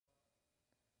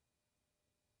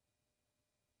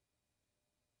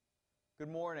Good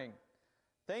morning.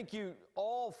 Thank you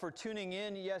all for tuning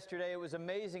in yesterday. It was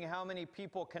amazing how many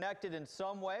people connected in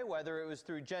some way, whether it was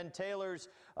through Jen Taylor's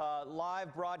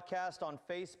live broadcast on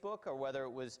Facebook, or whether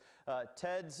it was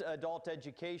Ted's adult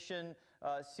education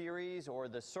series, or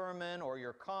the sermon, or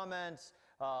your comments,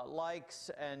 likes,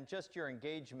 and just your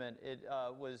engagement. It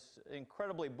was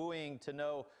incredibly buoying to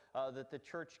know that the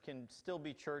church can still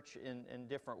be church in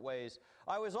different ways.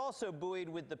 I was also buoyed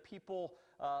with the people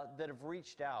that have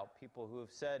reached out, people who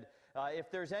have said, if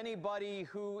there's anybody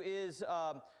who is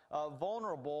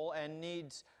vulnerable and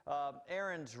needs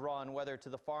errands run, whether to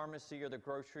the pharmacy or the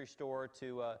grocery store,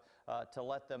 to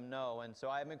let them know. And so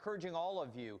I'm encouraging all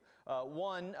of you,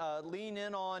 one, lean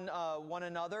in on one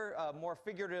another, more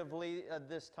figuratively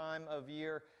this time of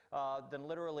year than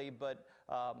literally, but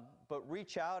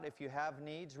reach out if you have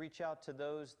needs. Reach out to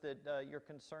those that you're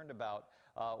concerned about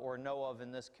or know of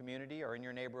in this community or in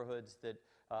your neighborhoods that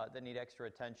need extra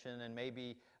attention. And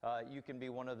maybe you can be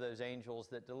one of those angels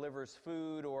that delivers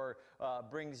food or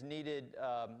brings needed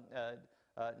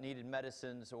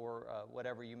medicines or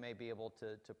whatever you may be able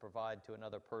to provide to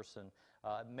another person.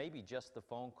 Maybe just the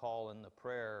phone call and the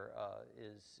prayer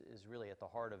is really at the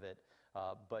heart of it.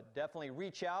 But definitely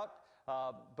reach out,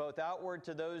 both outward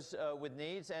to those with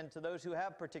needs and to those who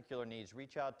have particular needs.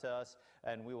 Reach out to us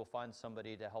and we will find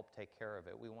somebody to help take care of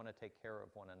it. We want to take care of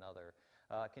one another.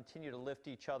 Continue to lift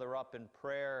each other up in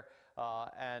prayer,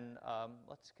 and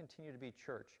let's continue to be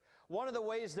church. One of the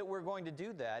ways that we're going to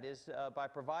do that is by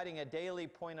providing a daily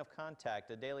point of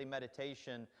contact, a daily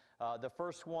meditation. The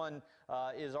first one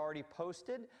is already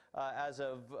posted as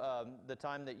of the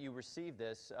time that you receive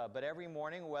this, but every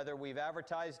morning, whether we've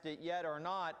advertised it yet or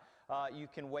not, you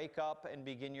can wake up and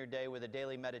begin your day with a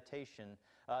daily meditation.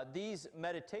 These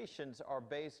meditations are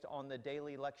based on the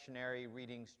daily lectionary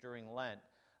readings during Lent.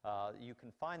 You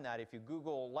can find that if you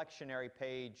Google lectionary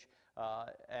page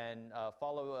and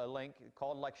follow a link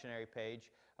called lectionary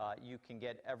page. You can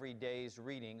get every day's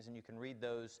readings, and you can read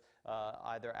those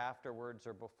either afterwards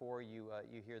or before you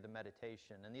hear the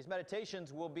meditation. And these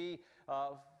meditations will be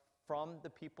from the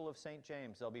people of St.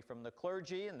 James. They'll be from the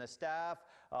clergy and the staff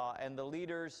and the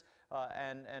leaders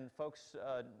and folks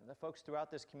throughout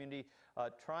this community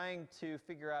trying to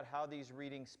figure out how these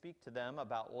readings speak to them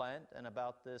about Lent and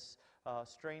about this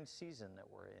strange season that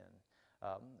we're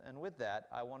in. And with that,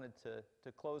 I wanted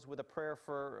to close with a prayer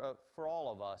for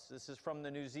all of us. This is from the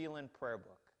New Zealand Prayer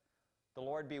Book. The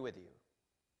Lord be with you.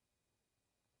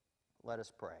 Let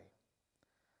us pray.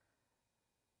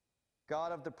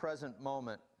 God of the present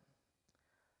moment,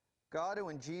 God who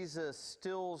in Jesus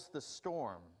stills the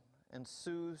storm and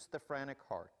soothes the frantic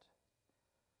heart,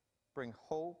 bring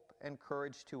hope and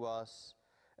courage to us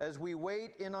as we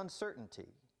wait in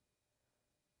uncertainty.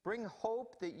 Bring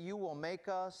hope that you will make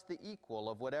us the equal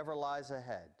of whatever lies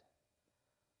ahead.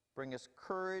 Bring us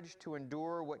courage to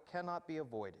endure what cannot be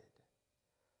avoided.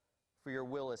 For your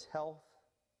will is health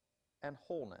and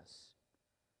wholeness.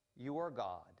 You are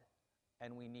God,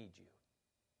 and we need you.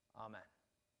 Amen.